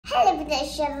اللي بدنا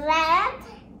الشراب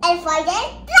الفايدة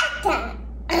بتاعتها.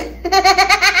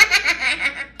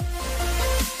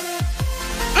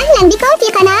 أهلا بكم في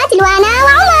قناة لوانا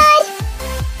وعمر.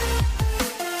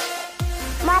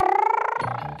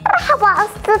 مرحبا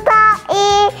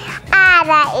أصدقائي،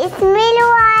 أنا اسمي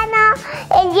لوانا.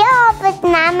 اليوم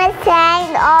بنعمل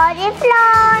ساين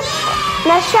أوريفلون،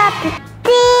 نشاط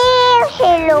كتير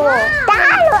حلو.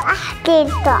 تعالوا أحكي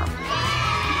لكم.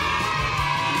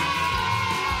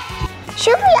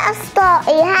 شوفوا يا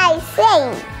أصدقائي، هاي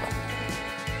ساين.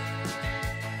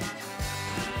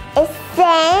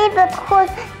 الساين بتدخل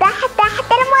تحت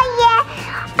المية،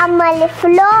 أما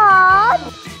الفلوت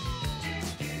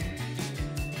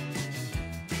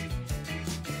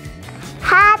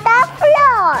هذا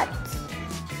فلوت.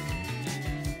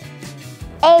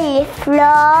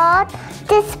 الفلوت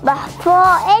تسبح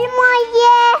فوق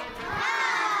المية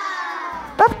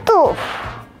بتطوف.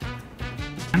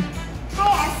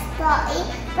 هاي أصدقائي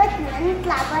بدنا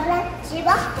نطلع برا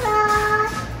البحر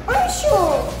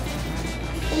ونشوف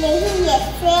اللي هي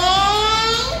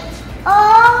ساين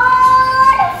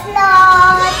أوريفلون.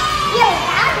 يلا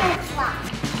تعالوا نطلع.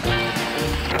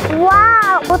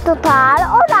 واو، بطاطا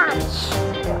الأورانج.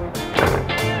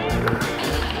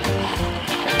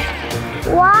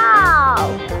 واو،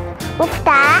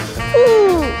 مفتاح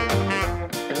فيه.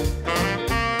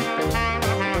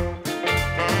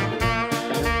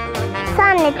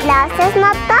 صنت لابسة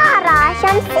نظارة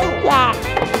شمسية.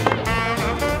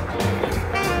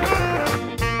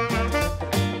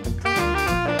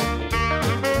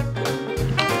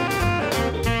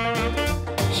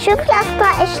 شوف يا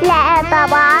أصدقائي إيش لقيت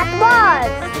طبعات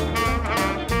باز.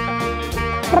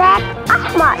 ريد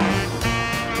أحمر،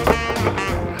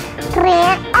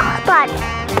 جرين أخضر،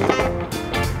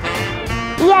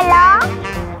 يلا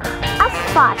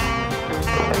أصفر،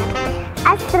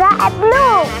 أزرق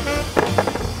بلو.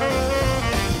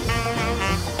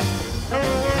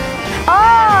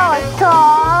 أوه،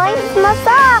 تويز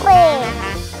مصاري.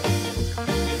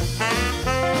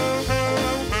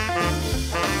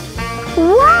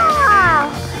 واو،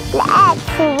 لقيت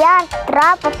سيارة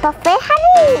رابطة في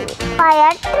حليب.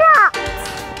 فاير تراك.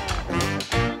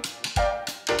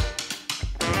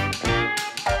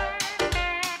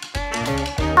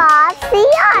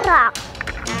 سيارة.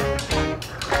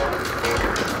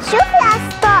 شوف يا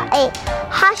أصدقائي،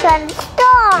 حشر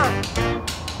ستون.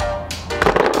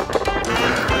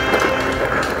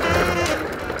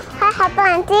 هاي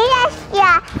حطيتي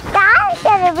الأشياء. تعالوا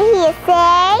نجرب. هي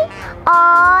ساين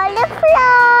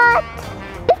أوريفلون.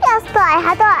 شوف يا أصدقائي،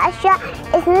 هدول أشياء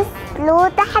ينزلوا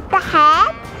تحت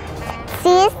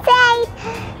تصير ساين.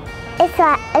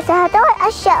 إذا هدول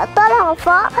الأشياء طلعوا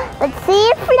فوق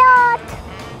بتصير فلوت.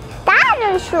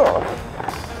 تعالوا نشوف.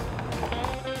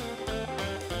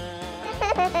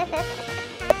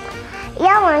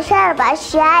 يلا نجرب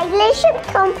أشياء اللي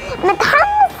شفتهم.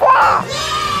 متحمسة.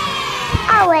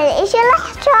 أول إشي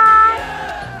الأحجار.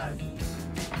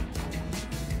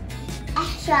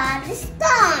 أحجار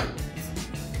ستون.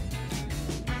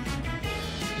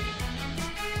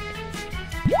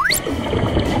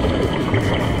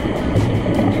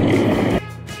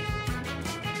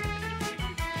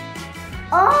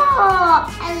 أوه،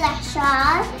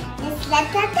 الأحجار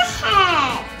نزلت تحت،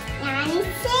 يعني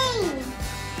سين.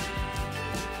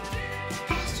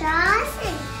 أحجار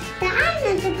سين.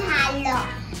 تعالوا ننتبه على اللوح.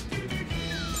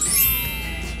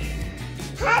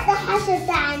 هذا حشر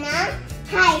تاعنا.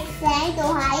 هاي سين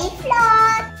وهاي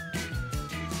فلوت.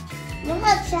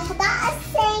 نحط شحطة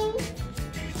السين.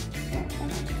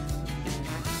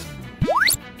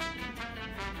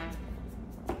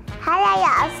 هلا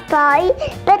يا أصدقائي،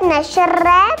 بدنا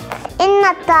نجرب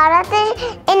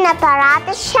النظارات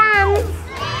الشمس.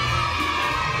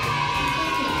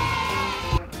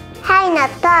 هاي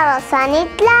نظارة صني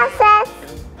جلاسز.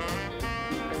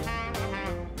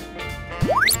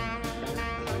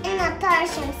 النظارة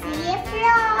الشمسية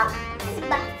فلوت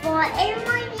تسبح فوق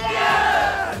المية.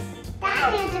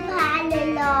 تعالوا ننتبه على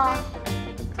اللوح.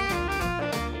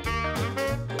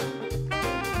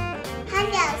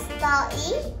 هلا يا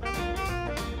أصدقائي،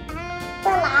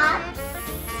 طلعت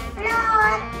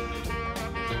فلوت.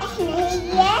 احنا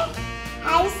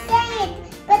هاي السيد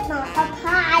بدنا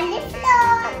نحطها على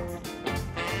الفلوت.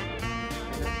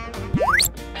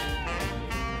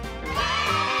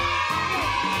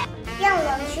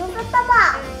 يلا نشوف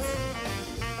الطبقات.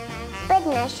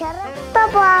 بدنا نشرب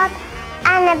الطبقات.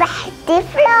 أنا بحب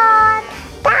فلوت.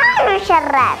 تعالوا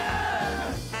نشرب.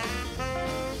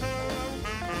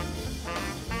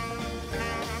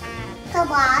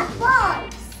 طبقات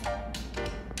بولز.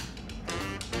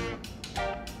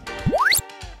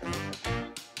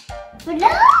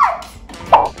 فلوت.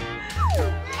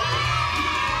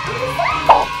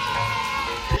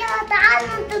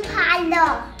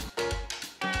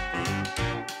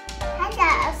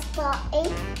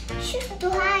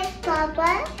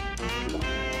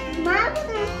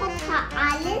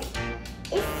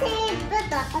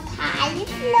 أسقطها على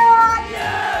الفلوت.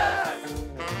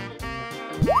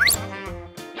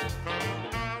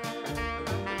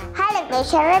 هلا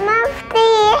بنشرب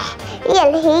مفاتيح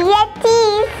يلي هي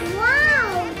تيس.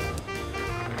 واو.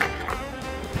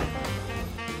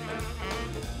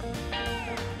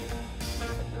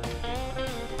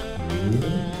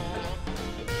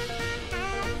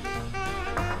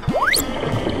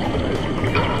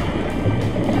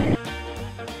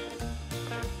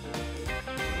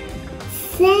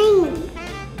 سين.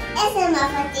 اسم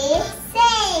مفاتيح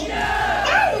سين.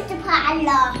 تعالوا نكتبها على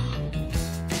اللوح.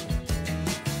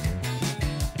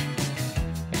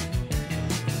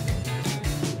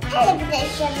 هلا بدي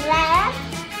اشرح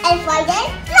الفايدة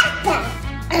 3.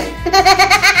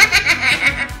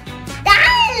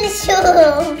 تعالوا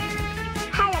نشوف.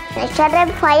 هلا بدي اشرب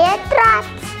فايدة 3.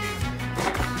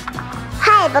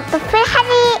 هاي بالطفو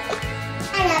حريق.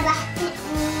 انا بحكي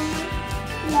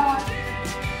لون.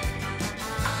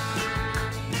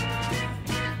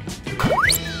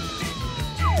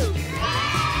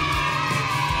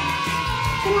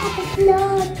 طلعت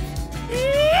فلوت.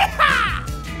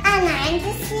 أنا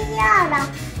عندي سيارة.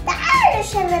 تعالوا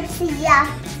نشرب سيارة.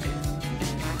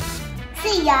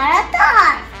 سيارة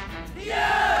طار.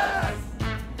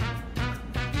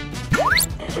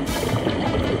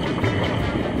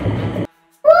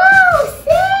 واو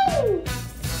سين.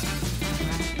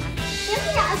 شوف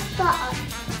يا أصدقاء،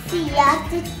 سيارة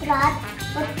تترك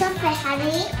والطفو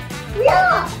حريق.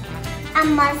 لا،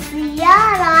 أما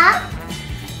السيارة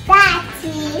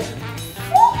تأتي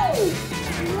سين.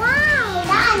 واو.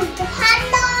 تعالوا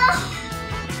نتحلى.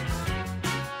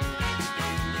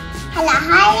 هلا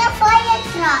هاي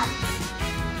فايدة.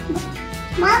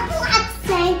 ما طلعت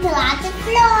سين، طلعت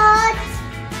فلوت.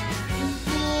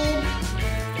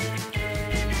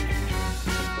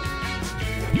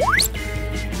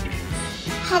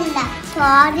 هلا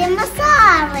طاري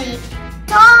مصاري.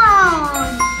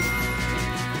 طار.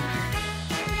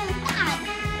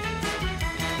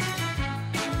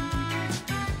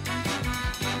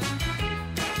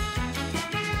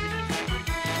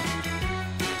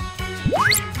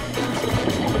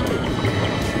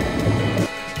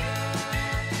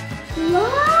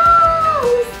 واو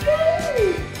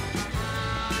سين.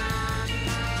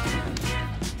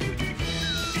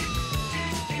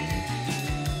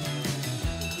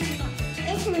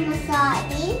 اسم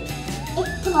المصاري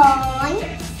التون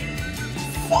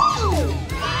سين.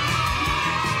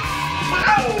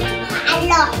 تعالوا على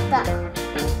اللوحة.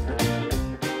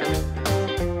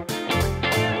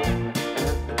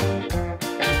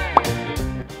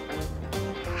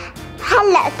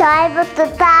 هلا تعال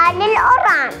بالططان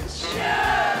الأورانج.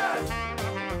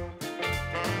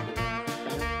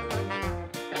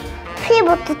 في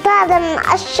بطاطا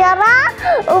مقشرة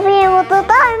وفي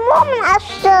بطاطا مو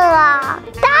مقشرة.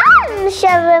 تعال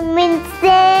نشرب من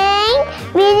سين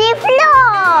ميني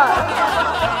فلور.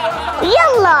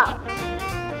 يلا.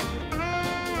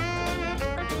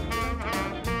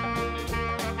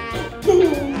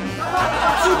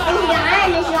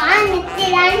 جوعانة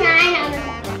كتير. أنا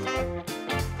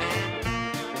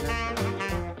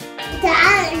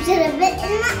تعال نجرب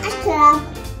المقشرة.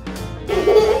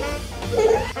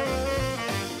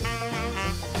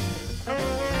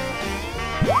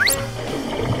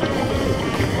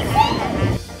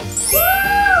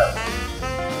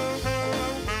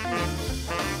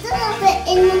 طلعت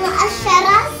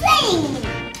المقشرة سين.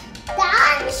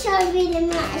 تعال نشرب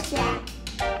المقشرة.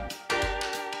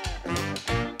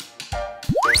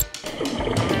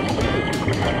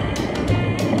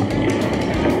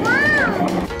 واو.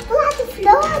 طلعت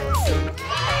فلوت.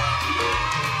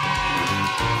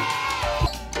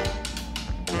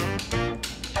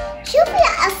 شوف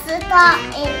يا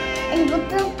أصدقائي،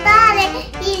 البطاطا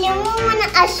اللي مو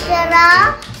منقشرة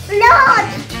فلوت.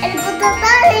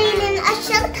 البطاطا اللي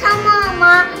نقشرتها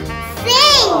ماما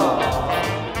سين.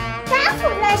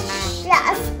 تعرفوا ليش يا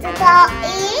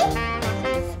أصدقائي؟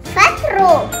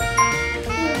 فكروا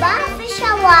في بعض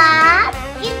الشباب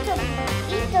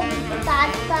يكتبوا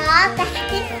البطاطا تحت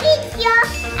الفيديو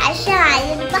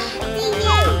عشان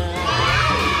البحثية.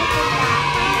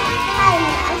 هاي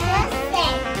الأساس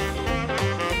سين.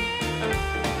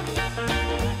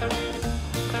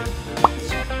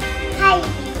 هاي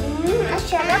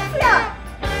مقشرة فلوت.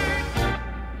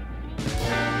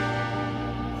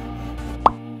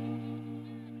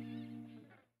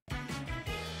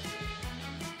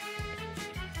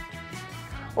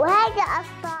 وهذا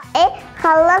أصدقائي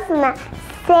خلصنا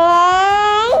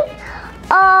سين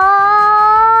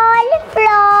all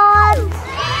float.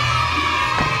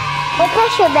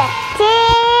 وتجربة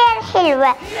كتير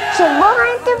حلوة. شربوها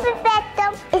انتم في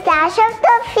بيتكم. إذا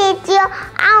شفتوا الفيديو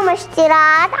أو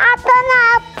اشتراك عطونا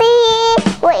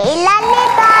الطيب وإلى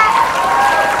اللقاء.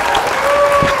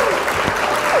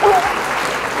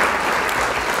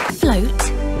 Float,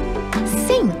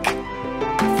 sink,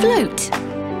 float,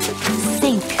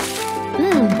 sink.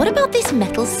 What about this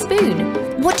metal spoon?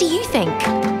 What do you think?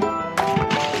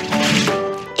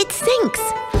 It sinks.